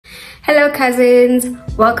Hello cousins,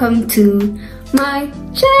 welcome to my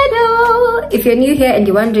channel. If you're new here and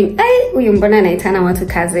you're wondering, hey, Uyumbana Naitana want to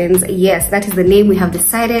cousins, yes, that is the name we have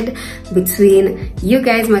decided between you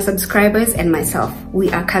guys, my subscribers, and myself.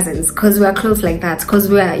 We are cousins because we are close like that, because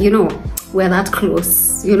we are, we're that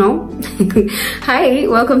close, Hi,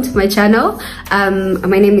 welcome to my channel.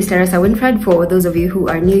 My name is Terri Winfred for those of you who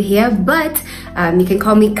are new here, but you can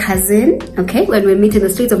call me cousin, okay, when we meet in the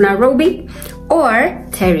streets of Nairobi, or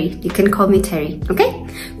Terri. You can call me Terri, okay?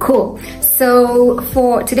 Cool. So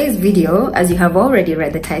for today's video, as you have already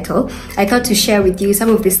read the title, I thought to share with you some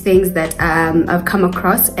of these things that I've come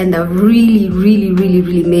across and have really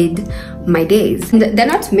made my days. They're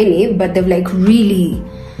not many, but they've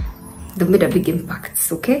they've made a big impact,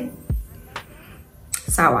 okay?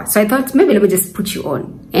 Sawa. So I thought maybe let me just put you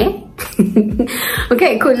on, eh?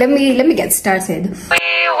 Okay, cool. Let me get started.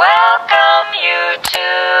 We welcome you to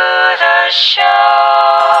the show.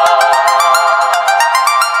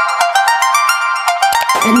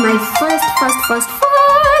 And my first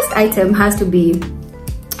item has to be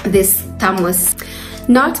this thermos.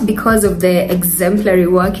 Not because of the exemplary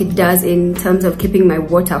work it does in terms of keeping my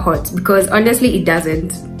water hot, because honestly it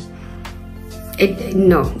doesn't.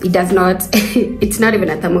 No, it does not. It's not even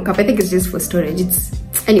a thermal cup. I think it's just for storage.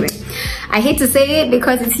 Anyway, I hate to say it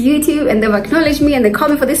because it's YouTube and they've acknowledged me and they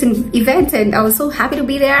called me for this event and I was so happy to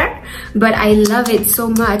be there, but I love it so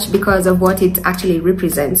much because of what it actually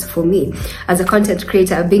represents for me as a content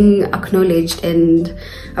creator. Being acknowledged and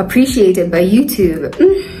appreciated by YouTube,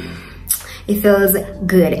 it feels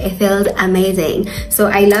good, it feels amazing. So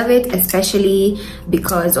I love it, especially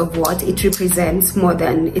because of what it represents more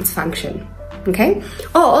than its function. Okay.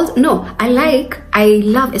 Oh no, I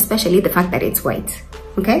love especially the fact that it's white.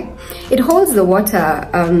 Okay, it holds the water,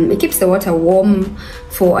 it keeps the water warm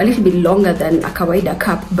for a little bit longer than a kawaida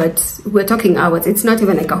cup, but we're talking hours. It's not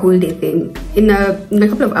even like a whole day thing. In a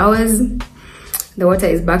couple of hours the water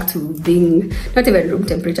is back to being not even room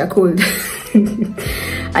temperature cold.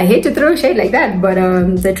 I hate to throw shade like that, but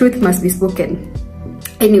the truth must be spoken.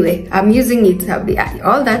 Anyway, I'm using it,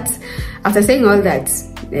 all that. After saying all that,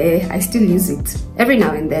 I still use it every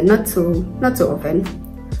now and then, not so often,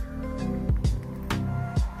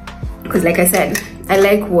 because like I said, I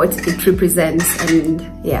like what it represents, and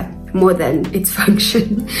yeah, more than its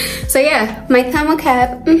function. So yeah, my thermal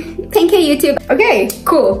cap. Thank you, YouTube. Okay,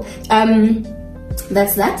 cool.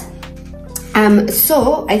 That's that.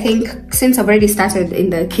 So I think since I've already started in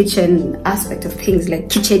the kitchen aspect of things, like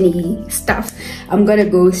kitchen-y stuff, I'm gonna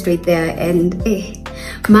go straight there. And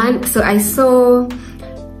man, so I saw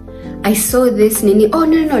this nini. Oh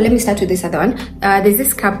no, let me start with this other one. There's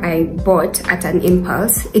this cup I bought at an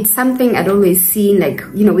impulse. It's something I'd always seen, like,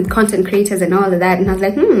 with content creators and all of that, and I was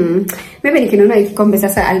like, maybe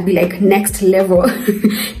I'll be like next level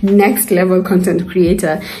content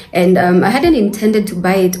creator. And I hadn't intended to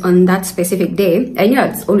buy it on that specific day. I knew I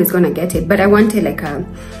was always gonna get it, but I wanted like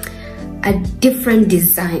a different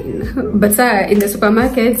design. But in the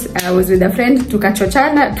supermarket, I was with a friend,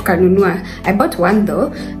 tukachochana, tukanunua. I bought one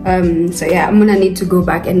though, so yeah, I'm gonna need to go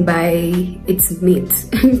back and buy its mate,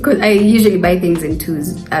 because I usually buy things in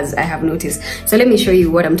twos, as I have noticed. So let me show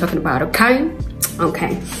you what I'm talking about, okay?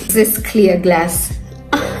 This clear glass,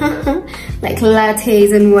 like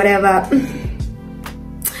lattes and whatever.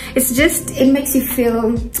 It's just, it makes you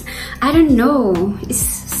feel, I don't know, it's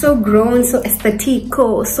so grown, so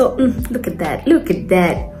aesthetico, so look at that.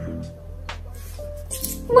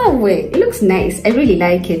 Well, wait, it looks nice. I really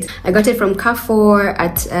like it. I got it from Carrefour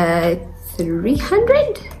at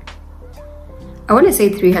 300. I want to say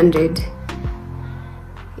 300.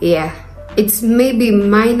 Yeah, it's maybe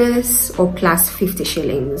minus or plus 50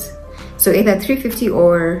 shillings, so either 350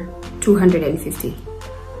 or 250.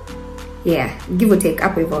 Yeah, give or take,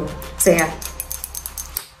 up with all. So yeah,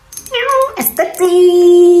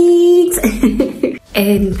 aesthetics.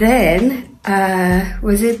 And then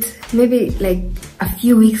was it maybe like a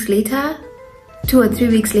few weeks later, 2 or 3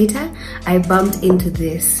 weeks later, I bumped into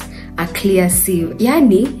this, a clear sieve.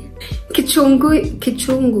 Yani kichungi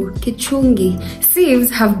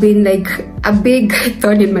sieves have been like a big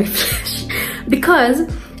thorn in my flesh, because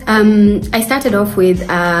I started off with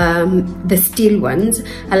the steel ones,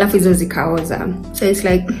 alafu hizo zikaoza, so it's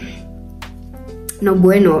like no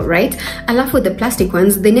bueno, right? Alafu with the plastic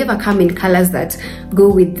ones, they never come in colors that go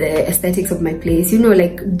with the aesthetics of my place,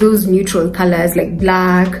 like those neutral colors like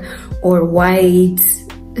black or white.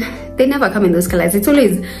 They never come in those colors. It's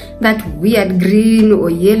always that weird green or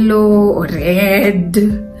yellow or red,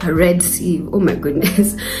 a red sieve. Oh my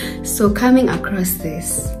goodness. So coming across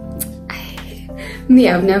this, me,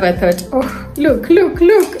 I've never thought, oh, look,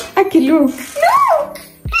 Aki, look. No!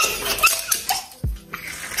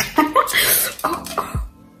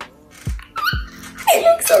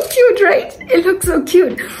 It looks so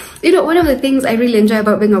cute. You know, one of the things I really enjoy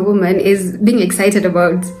about being a woman is being excited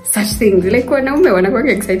about such things. Like wanaume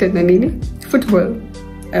wanakuwa excited na nini? Football.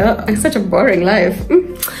 It's such a boring life.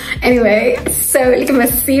 Anyway, so look at my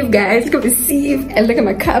sleeve, guys. Look at my sleeve and look at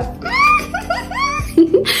my cup.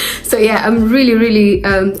 So yeah, I'm really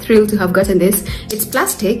thrilled to have gotten this. It's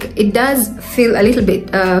plastic. It does feel a little bit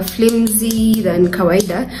flimsy than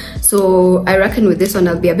kawaida, so I reckon with this one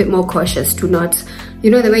I'll be a bit more cautious to not, you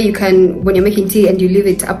know, the way you can when you're making tea and you leave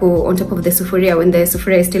it up on top of the sufuria when the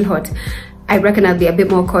sufuria is still hot. I reckon I'll be a bit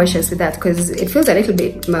more cautious with that because it feels a little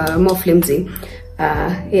bit more flimsy,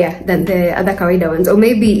 yeah, than the other kawaida ones. Or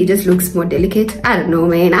maybe it just looks more delicate. I don't know,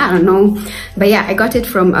 man. I don't know. But yeah, I got it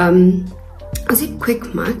from was it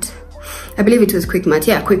Quick Mart? I believe it was Quick Mart.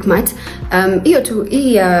 Yeah, Quick Mart. Raka.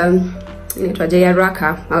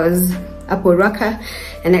 I was Apple Raka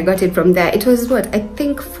and I got it from there. It was what, I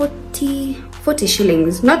think 40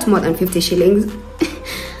 shillings, not more than 50 shillings.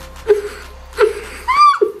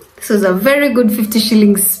 This was a very good 50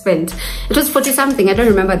 shillings spent. It was 40 something. I don't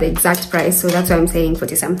remember the exact price, so that's why I'm saying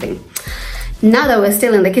 40 something. Now that we're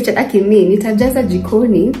still in the kitchen, nitajaza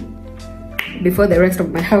jikoni before the rest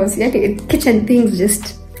of my house. Yeah, kitchen things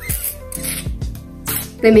just,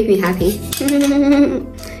 they make me happy.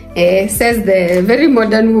 Says the very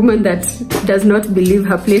modern woman that does not believe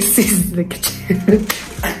her place is the kitchen.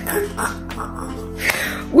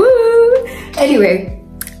 Woo! Anyway,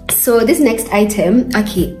 so this next item,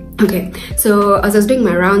 okay, so as I was doing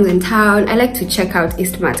my rounds in town, I like to check out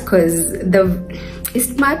Eastmart because the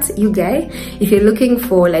Eastmart, you guys, if you're looking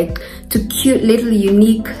for like cute little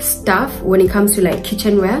unique stuff when it comes to like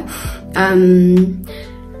kitchenware,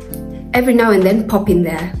 every now and then pop in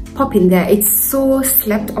there. It's so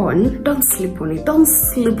slept on. Don't sleep on it. Don't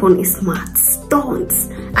sleep on Eastmart. Don't.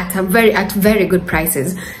 At very good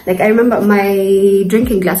prices. Like I remember my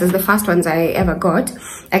drinking glasses, the first ones I ever got,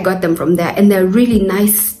 I got them from there, and they're really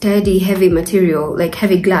nice, steady, heavy material, like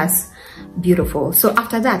heavy glass. Beautiful. So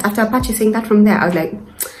after purchasing that from there, I was like,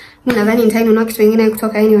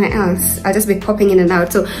 anywhere else. I'll just be popping in and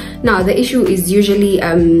out. So now the issue is usually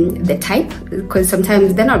the type, because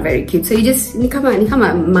sometimes they're not very cute. So you just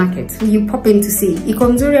nikama market, you pop in to see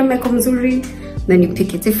ikomzuri, then you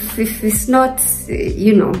pick it. If it's not,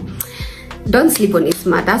 you know, don't sleep on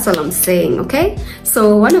Eastmart. That's all I'm saying. Okay,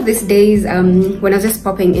 so one of these days when I was just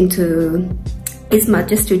popping into Eastmart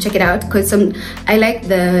just to check it out, because I like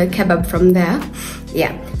the kebab from there.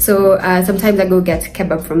 Yeah, so sometimes I go get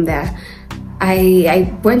kebab from there.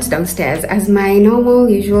 I went downstairs as my normal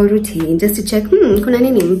usual routine just to check, kuna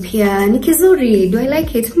nini mpya, ni kizuri, do I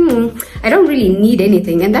like it? I don't really need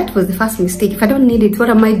anything, and that was the first mistake. If I don't need it, what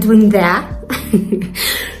am I doing there?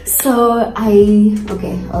 So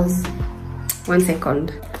one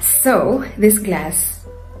second. So this glass,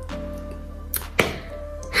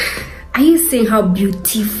 are you seeing how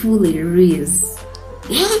beautiful it is?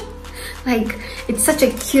 Yeah, like it's such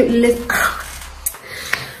a cute little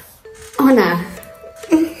honor.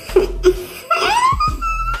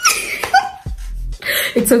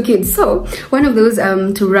 It's so cute. So one of those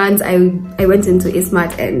two runs, I went into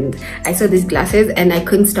Eastmart and I saw these glasses and I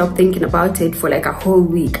couldn't stop thinking about it for like a whole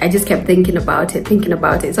week. I just kept thinking about it.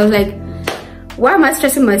 So I was like, why am I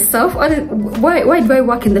stressing myself? Why do I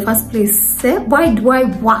work in the first place? Why do I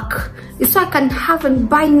work? It's so I can have and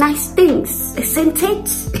buy nice things, isn't it?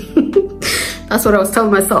 That's what I was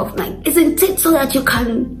telling myself. Like, isn't it so that you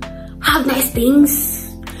can have nice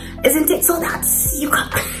things? Isn't it so that you can...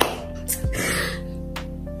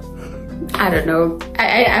 I don't know.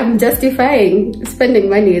 I'm justifying spending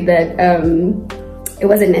money that it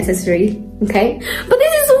wasn't necessary. Okay, but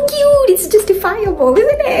this is so cute. It's justifiable,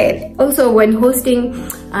 isn't it? Also, when hosting,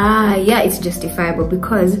 yeah, it's justifiable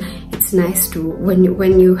because it's nice to when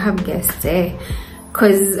you have guests.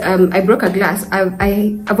 Because I broke a glass.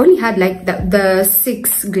 I've only had like the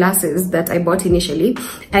 6 glasses that I bought initially.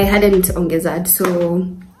 I hadn't ongezad, so.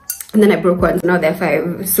 And then I broke one, now there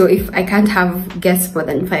are 5. So if I can't have guests more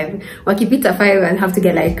than 5, wakipita 5, I'll have to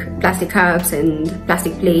get like plastic cups and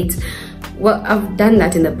plastic plates. Well, I've done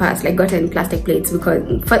that in the past, like gotten plastic plates,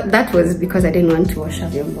 because that was because I didn't want to wash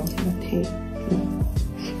up vyombo. But hey,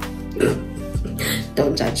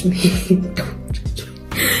 don't judge me. Don't judge me.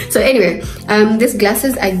 So anyway, these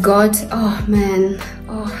glasses I got, oh man,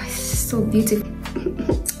 oh, it's so beautiful.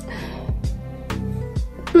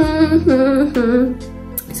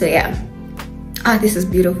 So yeah, this is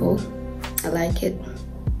beautiful. I like it.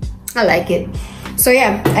 So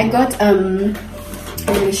yeah, I got I'm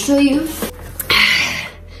gonna show you.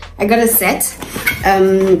 I got a set.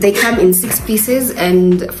 They come in 6 pieces,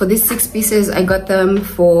 and for these 6 pieces I got them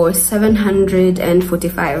for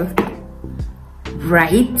 745.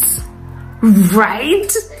 Right?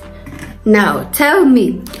 Now, tell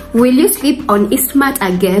me, will you sleep on Eastmat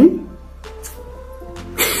again?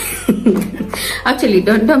 Actually,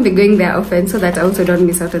 don't be going there often so that I also don't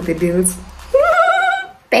miss out on the deals.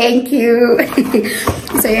 Thank you.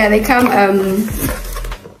 So yeah, they come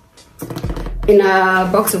in a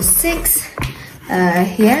box of 6.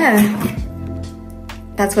 Yeah,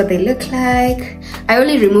 that's what they look like. I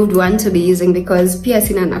only removed one to be using because pia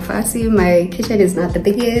sina nafasi. My kitchen is not the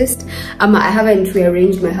biggest. I haven't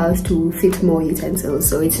rearranged my house to fit more utensils,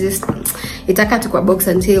 so it's just itaka tu kwa box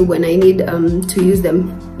until when I need to use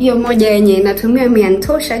them. Hiyo moja yenye natumia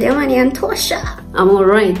miantosha, jamani antosha. I'm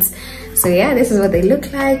alright. So yeah, this is what they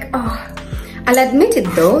look like. Oh, I'll admit it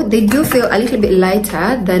though, they do feel a little bit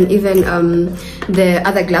lighter than even the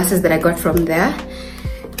other glasses that I got from there.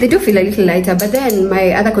 They do feel a little lighter, but then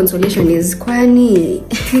my other consolation is kwani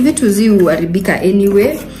vitu zi huharibika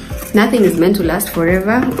anyway. Nothing is meant to last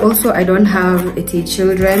forever. Also, I don't have any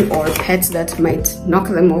children or pets that might knock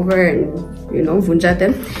them over and, you know, vunja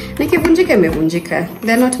them. Nikivunjika imevunjika.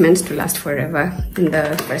 They're not meant to last forever in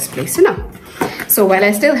the first place, you know. So while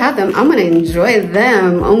I still have them, I'm gonna enjoy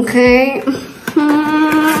them, okay?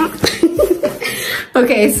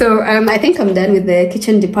 Okay, so I think I'm done with the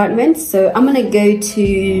kitchen department. So I'm gonna go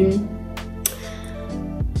to,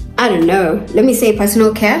 I don't know, let me say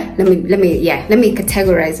personal care. Let me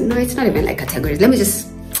categorize. No, it's not even like categories. Let me just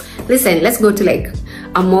listen. Let's go to like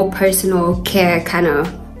a more personal care kind of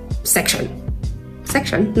section.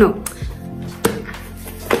 No,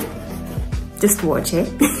 just watch it.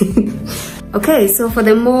 Okay, so for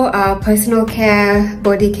the more personal care,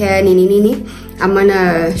 body care, nini, I'm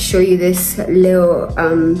gonna show you this little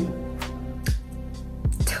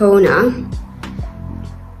toner.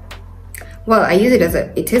 Well, I use it as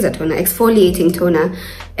it is a toner, exfoliating toner,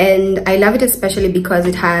 and I love it especially because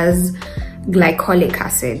it has glycolic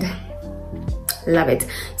acid. Love it.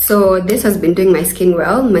 So this has been doing my skin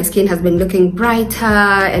well. My skin has been looking brighter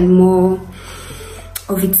and more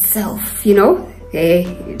of itself, you know.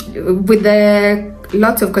 With the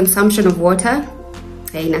lots of consumption of water,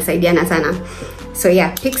 inasaidiana sana. So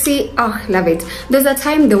yeah, Pixie, oh, love it. There's a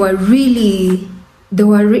time they were yani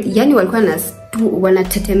walikuwa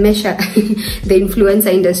wanatetemesha the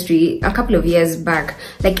influencer industry a couple of years back.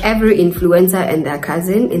 Like every influencer and their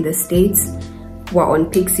cousin in the States were on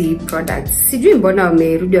Pixie products. Sijui mbona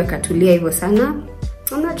wamerudi wakatulia hivyo sana.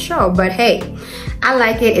 I'm not sure, but hey, I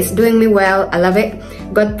like it. It's doing me well. I love it.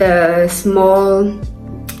 Got the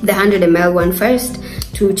 100 ml one first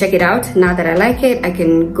to check it out. Now that I like it, I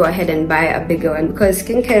can go ahead and buy a bigger one because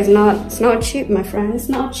skincare is it's not cheap, my friend. It's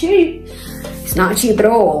not cheap. It's not cheap at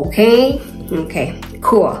all, okay? Okay,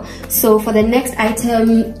 cool. So for the next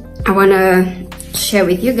item I wanna share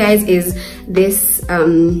with you guys is this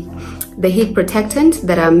the heat protectant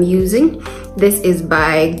that I'm using. This is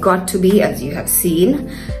by Got2b, as you have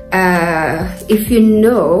seen. If you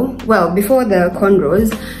know, well, before the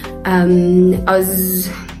cornrows, I'm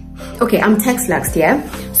Tex-Laxed, yeah?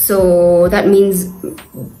 So that means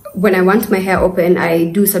when I want my hair open,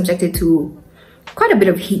 I do subject it to quite a bit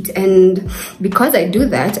of heat. And because I do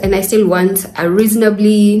that, and I still want a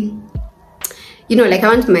reasonably, you know, like I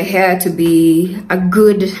want my hair to be a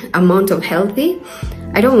good amount of healthy.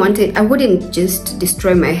 I don't want it, I wouldn't just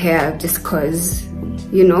destroy my hair just cause,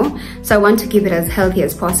 you know. So I want to keep it as healthy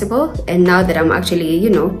as possible. And now that I'm actually, you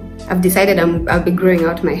know, I've decided I'll be growing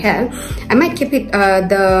out my hair, I might keep it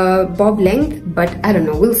the bob length, but I don't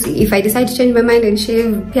know, we'll see. If I decide to change my mind and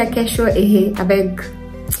shave pia kesho, I beg,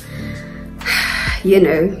 you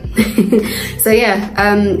know. So yeah,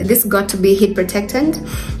 this Got2b heat protectant.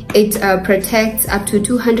 It protects up to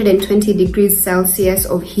 220 degrees Celsius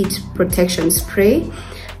of heat protection spray.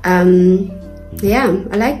 Yeah,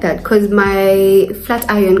 I like that because my flat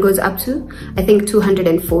iron goes up to, I think,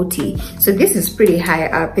 240. So this is pretty high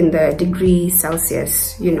up in the degree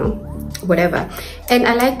Celsius, you know, whatever. And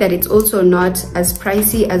I like that it's also not as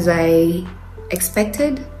pricey as I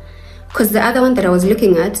expected, because the other one that I was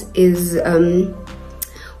looking at is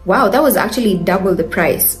wow, that was actually double the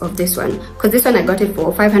price of this one, because this one I got it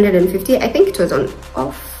for 550. I think it was on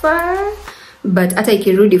offer, but ata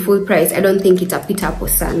ikirudi full price, I don't think itapita hapo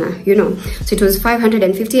sana, you know. So it was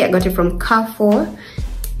 550. I got it from Carrefour.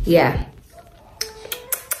 Yeah,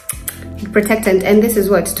 protectant, and this is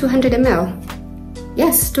what, 200 ml.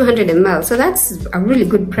 Yes, 200 ml. So that's a really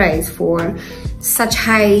good price for such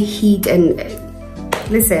high heat. And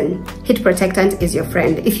listen, heat protectant is your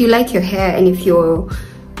friend. If you like your hair, and if you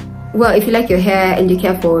like your hair and you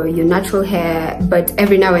care for your natural hair, but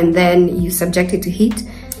every now and then you subject it to heat,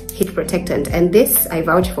 heat protectant, and this I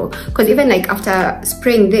vouch for, because even like after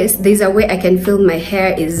spraying this, there's a way I can feel my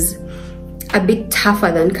hair is a bit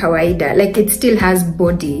tougher than kawaida. Like it still has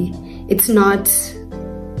body. It's not,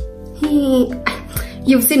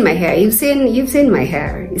 you've seen my hair, you've seen my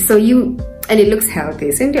hair, so and it looks healthy,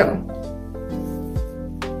 isn't it?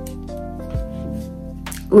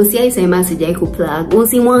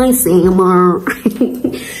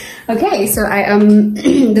 Okay, so I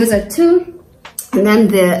those are two. And then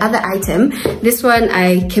the other item, this one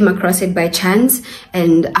I came across it by chance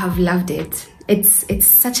and I've loved it. It's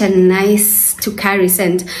such a nice to carry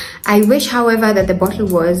scent. I wish, however, that the bottle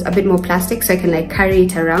was a bit more plastic so I can like carry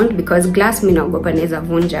it around, because glass minaogopa neza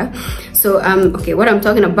vunja. So okay, what I'm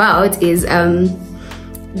talking about is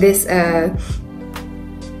this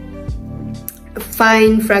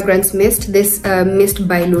fine fragrance mist, this mist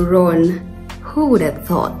by Luron. Who would have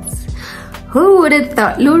thought? Who would have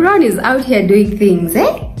thought? Luron is out here doing things,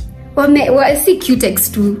 eh? Well, I see Q-Tex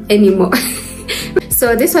too anymore.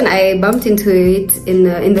 So this one I bumped into it in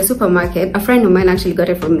the supermarket. A friend of mine actually got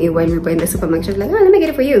it from me when we were in the supermarket. She was like, oh, let me get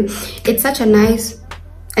it for you. It's such a nice,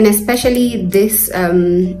 and especially this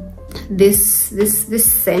this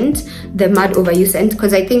scent, the Mad Over You scent,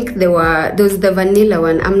 because I think there was the vanilla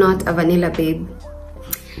one. I'm not a vanilla babe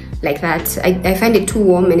like that. I find it too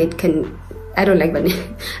warm and it can, I don't like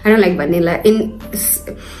vanilla. I don't like vanilla. In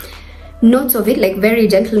notes of it, like very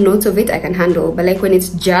gentle notes of it, I can handle, but like when it's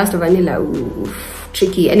just vanilla, ooh,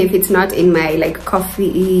 tricky. And if it's not in my like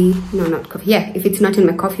coffee, no, not coffee, yeah, if it's not in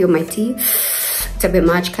my coffee or my tea, it's a bit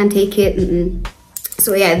much, can't take it.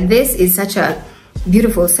 So yeah, this is such a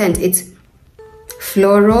beautiful scent. It's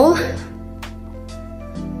floral.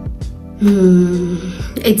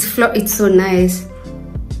 It's so nice.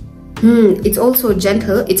 It's also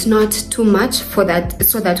gentle. It's not too much for that,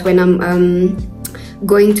 so that when I'm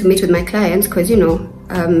going to meet with my clients, because you know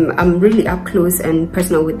I'm really up close and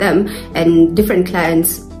personal with them, and different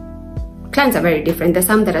clients are very different. There's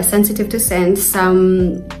some that are sensitive to scent,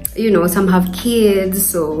 some, you know, some have kids,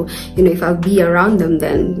 so you know, if I'll be around them,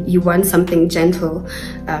 then you want something gentle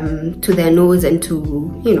to their nose and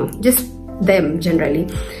to, you know, just them generally.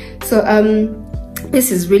 So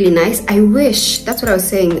this is really nice. I wish, that's what I was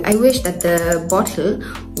saying, I wish that the bottle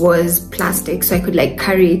was plastic so I could like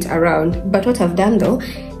carry it around. But what I've done though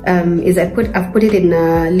is I've put it in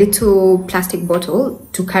a little plastic bottle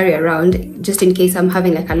to carry around, just in case I'm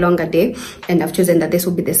having like a longer day, and I've chosen that this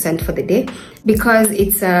will be the scent for the day, because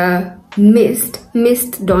it's a mist.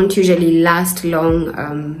 Mist don't usually last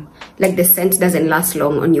long, like the scent doesn't last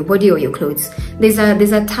long on your body or your clothes. There's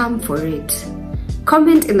a term for it.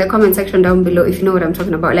 Comment in the comment section down below if you know what I'm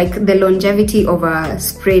talking about, like the longevity of a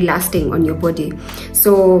spray lasting on your body.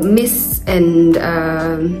 So mists and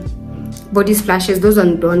body splashes, those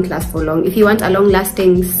ones don't last for long. If you want a long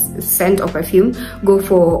lasting scent or perfume, go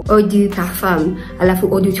for eau de parfum.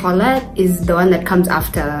 Alafu eau de toilette is the one that comes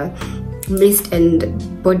after mist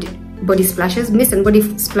and body splashes. Mist and body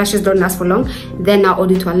splashes don't last for long. Then now eau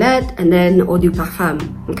de toilette, and then eau de parfum.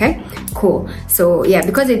 Okay, cool. So yeah,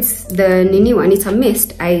 because it's the Nini one, it's a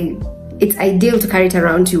mist, it's ideal to carry it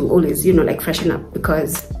around to always, you know, like freshen up,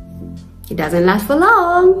 because it doesn't last for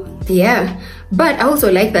long. Yeah, but I also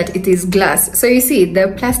like that it is glass. So you see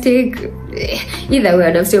the plastic, either way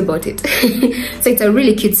I'd have still bought it. So it's a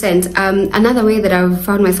really cute scent. Another way that I've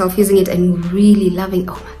found myself using it and really loving,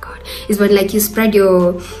 oh my god, is when like you spread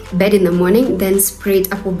your bed in the morning, then spray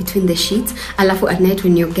it up between the sheets, alafu at night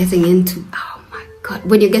when you're getting into, oh my god,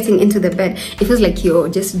 when you're getting into the bed, it feels like you're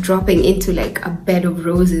just dropping into like a bed of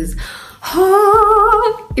roses.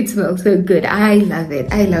 Oh, it smells so good. I love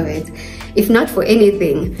it. I love it. If not for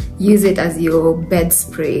anything, use it as your bed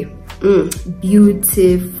spray.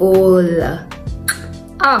 Beautiful.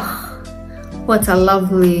 Ah, what a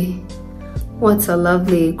lovely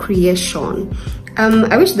creation.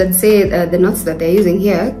 I wish they'd say the notes that they're using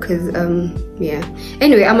here, because yeah,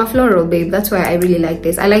 anyway, I'm a floral babe, that's why I really like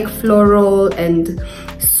this. I like floral and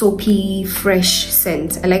soapy fresh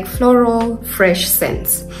scent. I like floral fresh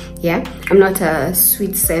scents. Yeah, I'm not a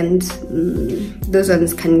sweet scent. Those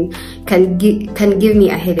ones can give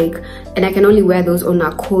me a headache, and I can only wear those on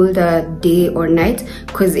a colder day or night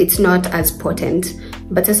because it's not as potent.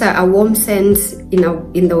 But as a warm scent in a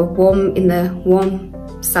warm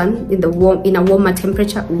sun, in a warmer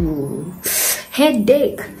temperature, ooh,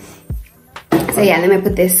 headache. So yeah, let me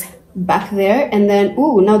put this back there, and then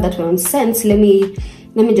ooh, now that we're on scents, let me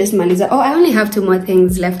just maliza. Oh, I only have 2 more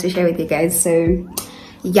things left to share with you guys, so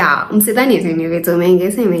yeah, these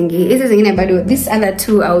other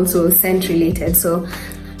 2 are also scent related, so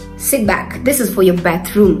sit back. This is for your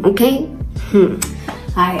bathroom, okay?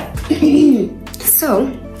 Hi. So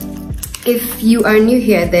if you are new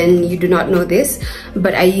here, then you do not know this,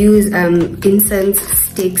 but I use incense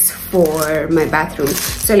sticks for my bathroom.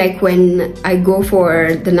 So like when I go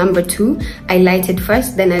for the number 2, I light it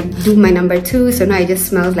first, then I do my number 2, so now it just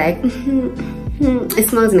smells like it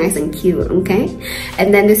smells nice and cute, okay?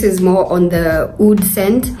 And then this is more on the oud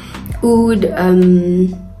scent. Oud,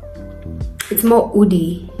 it's more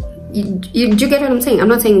oody. Do you get what I'm saying? I'm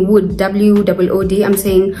not saying wood, W-O-O-D, I'm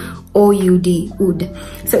saying O-U-D, oud.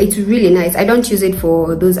 So it's really nice. I don't use it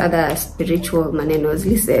for those other spiritual manenos.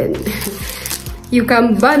 Listen, you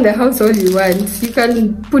can burn the house all you want. You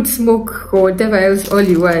can put smoke or whatever else all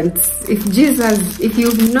you want. If you've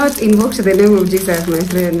not invoked the name of Jesus, my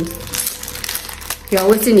friend, you're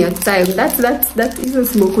wasting your time. That is a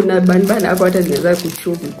smoke una ban akota zinaweza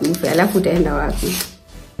kuchoka kufa alafu utaenda wapi?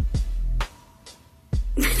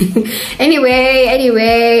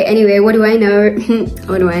 Anyway, what do I know?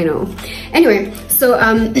 What do I know? Anyway, so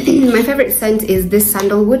my favorite scent is this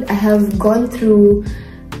sandalwood. I have gone through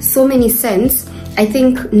so many scents. I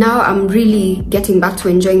think now I'm really getting back to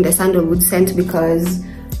enjoying the sandalwood scent because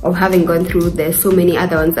of having gone through there's so many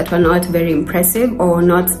other ones that were not very impressive or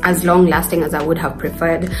not as long lasting as I would have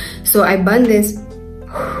preferred. So I burn this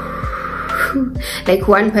like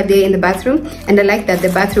 1 per day in the bathroom, and I like that the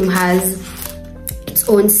bathroom has its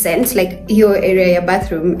own scent, like your area, your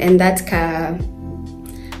bathroom, and that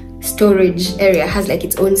storage area has like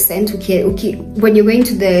its own scent. Okay, when you're going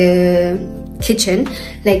to the kitchen,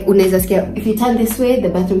 like if you turn this way, the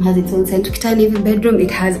bathroom has its own scent. If you turn in the bedroom, it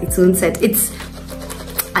has its own scent.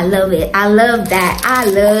 I love it. I love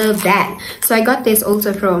that. So I got this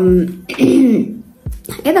also from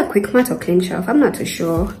either Quick Mart or Clean Shelf. I'm not too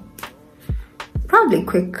sure. Probably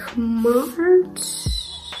Quick Mart,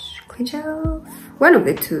 Clean Shelf. One of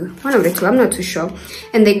the two. I'm not too sure.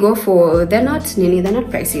 And they go for, they're not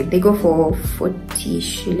pricey. They go for 40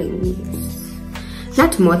 shillings.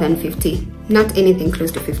 Not more than 50. Not anything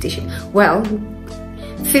close to 50 shillings. Well,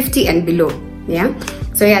 50 and below. Yeah.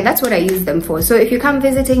 So yeah, that's what I use them for. So if you come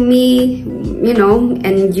visiting me, you know,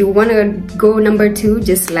 and you want to go number 2,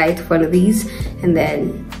 just light one of these and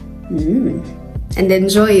then and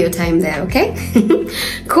enjoy your time there, okay?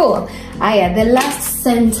 Cool. Yeah, the last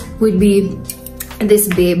scent would be this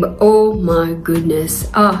babe. Oh my goodness.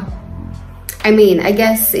 I mean, I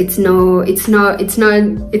guess it's a no-brainer.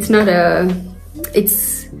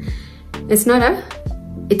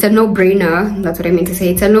 That's what I mean to say.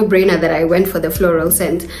 It's a no-brainer that I went for the floral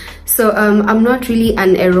scent. So I'm not really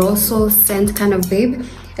an aerosol scent kind of babe,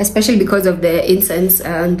 especially because of the incense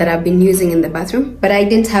that I've been using in the bathroom. But I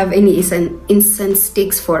didn't have any incense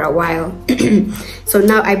sticks for a while. So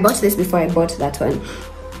now I bought this before I bought that one.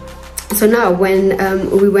 So now when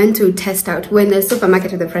we went to test out, when the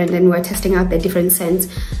supermarket with a friend and we were testing out the different scents,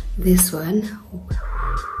 this one.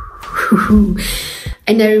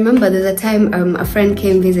 And I remember there's a time a friend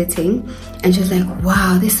came visiting and she was like,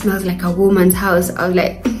 wow, this smells like a woman's house. I was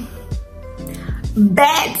like,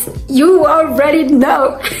 bet you already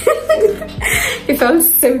know. It felt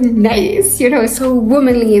so nice, you know, so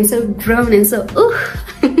womanly and so grown and so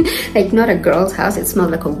like not a girl's house, it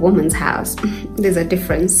smelled like a woman's house. There's a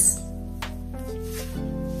difference.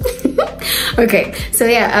 Okay, so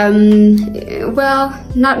yeah, well,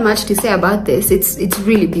 not much to say about this. It's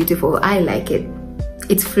really beautiful. I like it.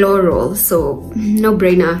 It's floral, so no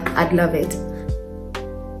brainer. I'd love it.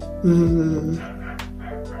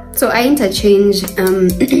 So I interchange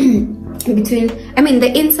between, I mean,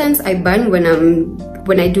 the incense I burn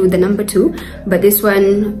when I do the number 2, but this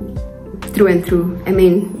one through and through. I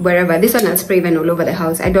mean, wherever. This one I'll spray even all over the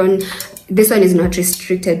house. This one is not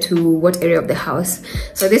restricted to what area of the house.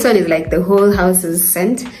 So this one is like the whole house's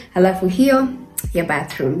scent. Alafu here, your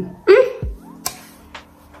bathroom.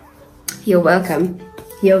 You're welcome.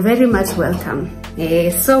 You're very much welcome.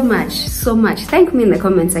 So much. Thank me in the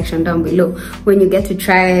comment section down below when you get to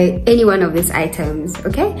try any one of these items,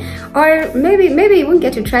 okay? Or maybe you won't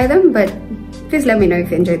get to try them, but please let me know if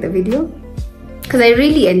you enjoyed the video, because I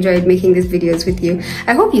really enjoyed making these videos with you.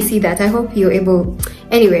 I hope you see that. I hope you're able.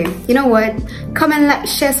 Anyway, you know what? Comment, like,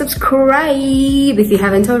 share, subscribe if you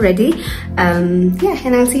haven't already. Yeah,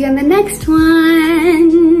 and I'll see you on the next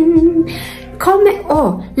one. Comment,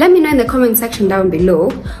 let me know in the comment section down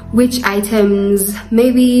below which items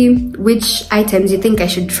you think I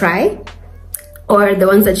should try, or the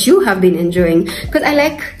ones that you have been enjoying, because I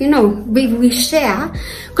like, you know, we share,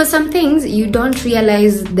 because some things you don't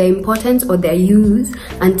realize the importance or their use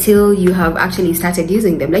until you have actually started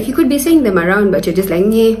using them. Like, you could be seeing them around but you're just like,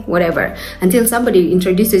 yeah, whatever, until somebody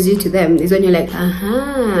introduces you to them is when you're like,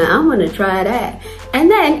 I'm gonna try that,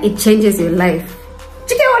 and then it changes your life.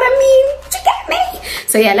 Do you get what I mean? Do you get me?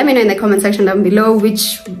 So yeah, let me know in the comment section down below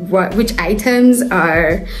which items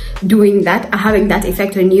are doing that, are having that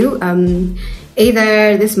effect on you,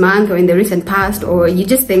 either this month or in the recent past, or you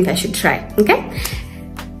just think I should try. Okay.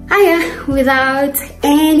 Without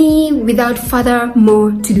further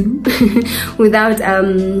more to do, without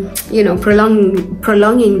you know,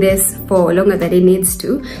 prolonging this for longer than it needs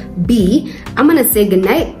to be, I'm gonna say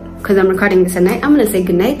goodnight, because I'm recording this at night. I'm gonna say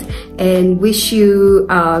goodnight and wish you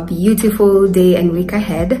a beautiful day and week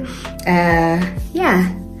ahead.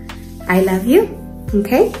 Yeah, I love you,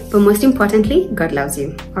 okay? But most importantly, God loves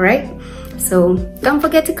you, all right? So don't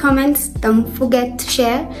forget to comment, don't forget to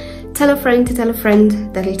share, tell a friend to tell a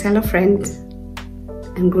friend that'll tell a friend,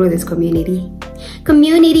 and grow this community.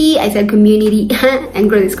 I said community. And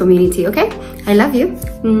grow this community, okay? I love you.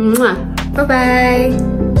 Mwah.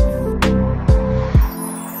 Bye-bye.